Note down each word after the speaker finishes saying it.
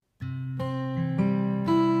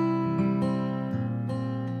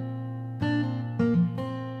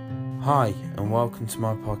Hi and welcome to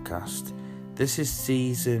my podcast. This is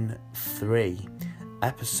season 3,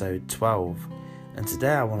 episode 12, and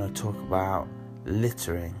today I want to talk about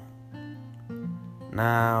littering.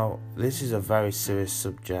 Now, this is a very serious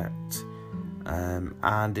subject,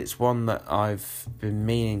 and it's one that I've been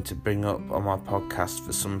meaning to bring up on my podcast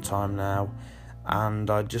for some time now, and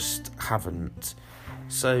I just haven't.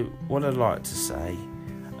 So what I'd like to say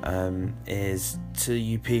is to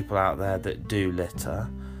you people out there that do litter,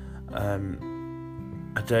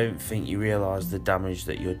 I don't think you realise the damage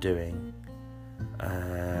that you're doing.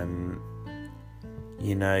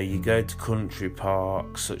 You go to country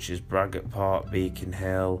parks such as Braggart Park, Beacon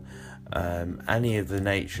Hill, any of the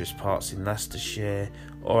naturist parks in Leicestershire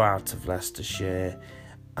or out of Leicestershire,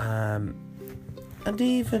 and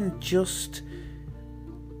even just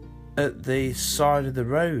at the side of the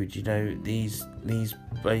road, these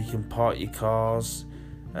where you can park your cars,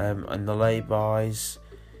 and the lay-bys.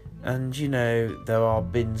 And there are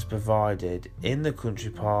bins provided in the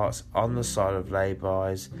country parks on the side of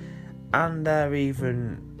lay-bys, and there are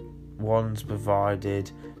even ones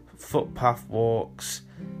provided footpath walks,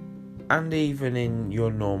 and even in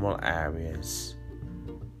your normal areas,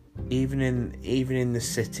 even in the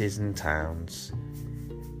cities and towns.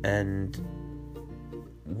 And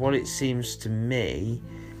what it seems to me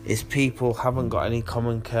is people haven't got any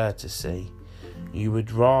common courtesy. You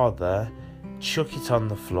would rather chuck it on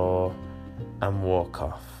the floor and walk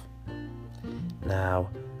off. Now,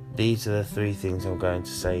 these are the 3 things I'm going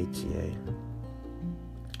to say to you.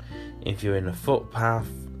 If you're in a footpath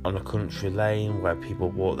on a country lane where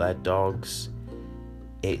people walk their dogs,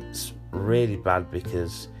 it's really bad,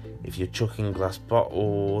 because if you're chucking glass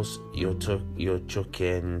bottles, you're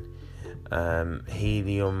chucking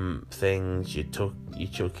helium things,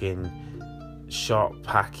 you're chucking sharp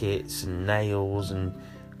packets and nails and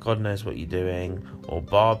God knows what you're doing, or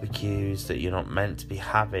barbecues that you're not meant to be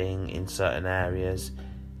having in certain areas,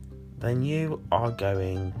 then you are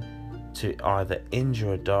going to either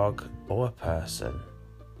injure a dog or a person.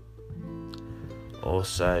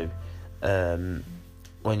 Also,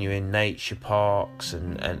 when you're in nature parks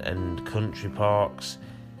and country parks,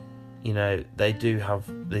 they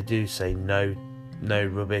do say no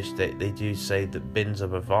rubbish. They do say that bins are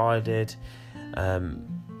provided.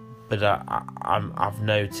 But I've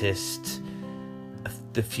noticed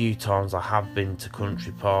the few times I have been to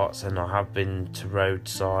country parks and I have been to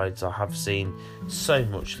roadsides, I have seen so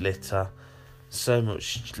much litter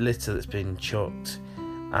that's been chucked,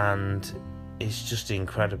 and it's just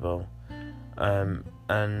incredible. And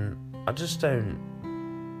I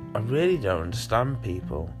really don't understand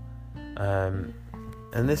people. And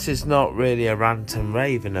this is not really a rant and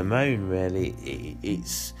rave and a moan, really.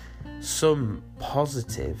 It's some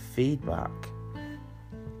positive feedback.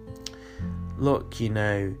 Look, in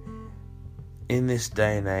this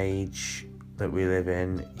day and age that we live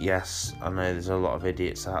in, yes, I know there's a lot of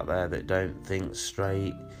idiots out there that don't think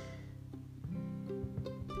straight,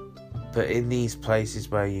 but in these places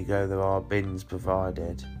where you go, there are bins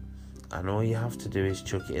provided, and all you have to do is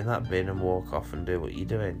chuck it in that bin and walk off and do what you're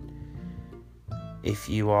doing. If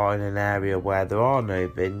you are in an area where there are no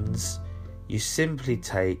bins, you simply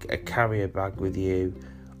take a carrier bag with you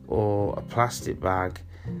or a plastic bag,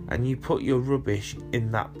 and you put your rubbish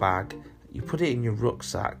in that bag. You put it in your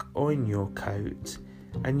rucksack or in your coat,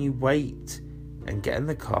 and you wait and get in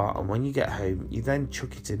the car, and when you get home you then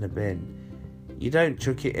chuck it in a bin. You don't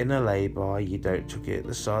chuck it in a lay-by, you don't chuck it at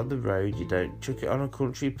the side of the road, you don't chuck it on a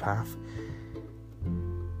country path.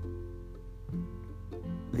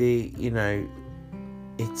 This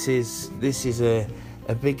is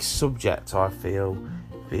a big subject, I feel,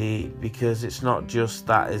 because it's not just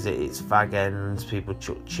that, is it? It's fag ends, people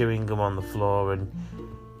chewing gum on the floor, and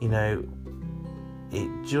it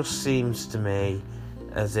just seems to me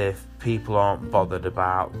as if people aren't bothered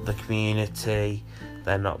about the community.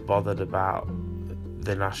 They're not bothered about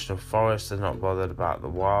the national forest, they're not bothered about the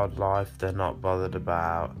wildlife, they're not bothered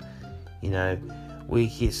about, we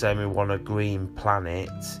keep saying we want a green planet,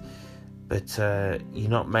 but you're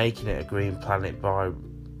not making it a green planet by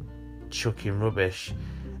chucking rubbish.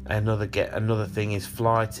 Another thing is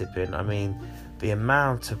fly tipping. I mean, the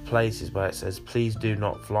amount of places where it says please do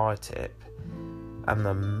not fly tip, and the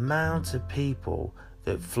amount of people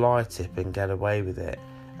that fly tip and get away with it,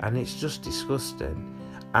 and it's just disgusting.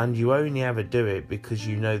 And you only ever do it because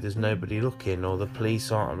there's nobody looking, or the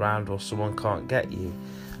police aren't around, or someone can't get you,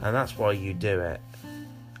 and that's why you do it.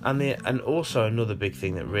 And also another big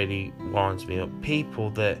thing that really winds me up, people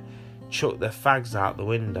that chuck their fags out the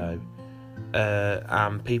window,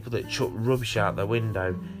 and people that chuck rubbish out the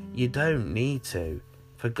window. You don't need to.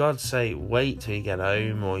 for God's sake, wait till you get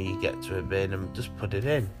home or you get to a bin and just put it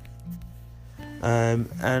in.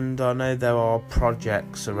 And I know there are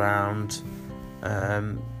projects around.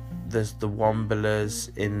 There's the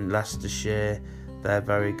Womblers in Leicestershire, they're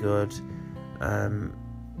very good. And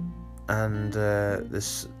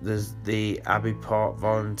there's the Abbey Park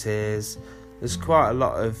volunteers. There's quite a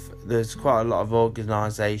lot of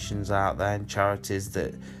organisations out there and charities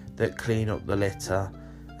that clean up the litter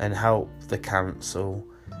and help the council.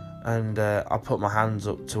 And I put my hands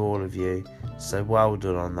up to all of you. So well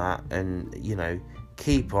done on that. And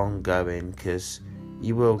keep on going, because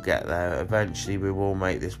you will get there. Eventually we will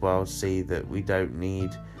make this world see that we don't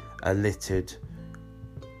need a littered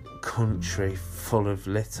country full of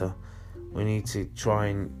litter. We need to try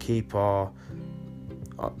and keep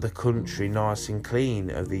the country nice and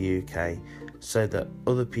clean of the UK, so that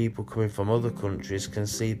other people coming from other countries can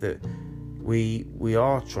see that we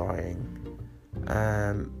are trying.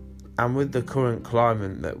 And with the current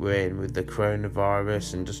climate that we're in, with the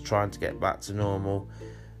coronavirus and just trying to get back to normal,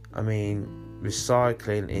 I mean,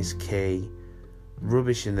 recycling is key,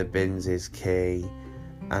 rubbish in the bins is key,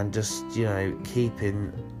 and just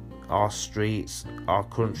keeping our streets, our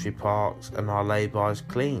country parks and our lay-bys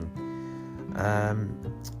clean.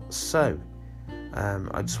 So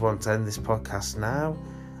I just want to end this podcast now.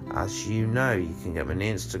 As you know, you can get me on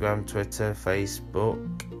Instagram, Twitter,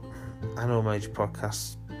 Facebook and all major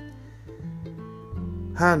podcasts.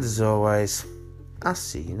 And as always, I'll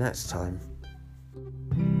see you next time.